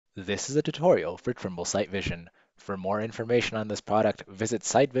This is a tutorial for Trimble SiteVision. For more information on this product, visit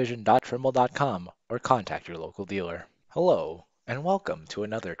sitevision.trimble.com or contact your local dealer. Hello, and welcome to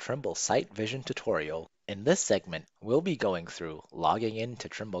another Trimble SiteVision tutorial. In this segment, we'll be going through logging into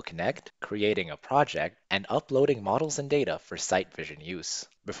Trimble Connect, creating a project, and uploading models and data for SiteVision use.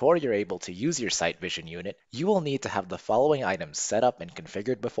 Before you're able to use your SiteVision unit, you will need to have the following items set up and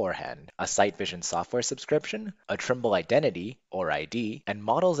configured beforehand: a SiteVision software subscription, a Trimble identity or ID, and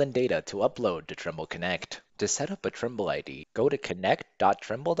models and data to upload to Trimble Connect. To set up a Trimble ID, go to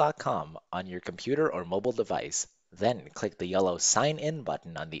connect.trimble.com on your computer or mobile device. Then click the yellow Sign In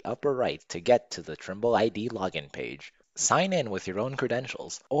button on the upper right to get to the Trimble ID login page. Sign in with your own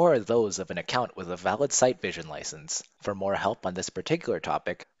credentials or those of an account with a valid SiteVision license. For more help on this particular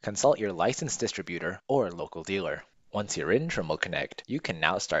topic, consult your licensed distributor or local dealer. Once you're in Trimble Connect, you can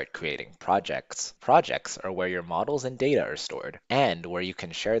now start creating projects. Projects are where your models and data are stored, and where you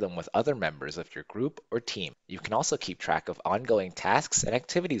can share them with other members of your group or team. You can also keep track of ongoing tasks and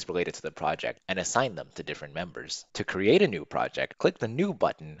activities related to the project and assign them to different members. To create a new project, click the New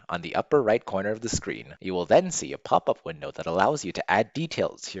button on the upper right corner of the screen. You will then see a pop-up window that allows you to add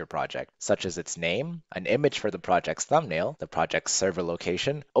details to your project, such as its name, an image for the project's thumbnail, the project's server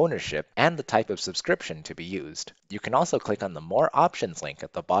location, ownership, and the type of subscription to be used. You can also click on the More Options link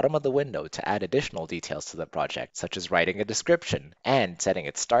at the bottom of the window to add additional details to the project, such as writing a description and setting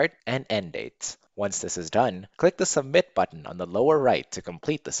its start and end dates. Once this is done, click the Submit button on the lower right to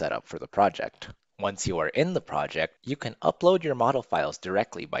complete the setup for the project. Once you are in the project, you can upload your model files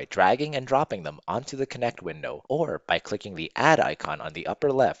directly by dragging and dropping them onto the Connect window, or by clicking the Add icon on the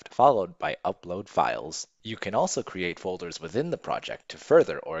upper left, followed by Upload Files. You can also create folders within the project to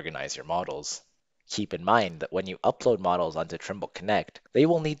further organize your models. Keep in mind that when you upload models onto Trimble Connect, they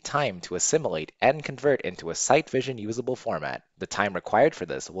will need time to assimilate and convert into a SiteVision usable format. The time required for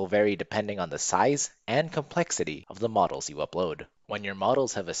this will vary depending on the size and complexity of the models you upload. When your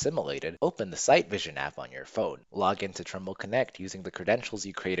models have assimilated, open the SiteVision app on your phone. Log into Trimble Connect using the credentials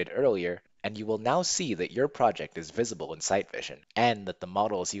you created earlier, and you will now see that your project is visible in SiteVision, and that the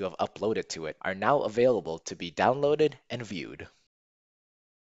models you have uploaded to it are now available to be downloaded and viewed.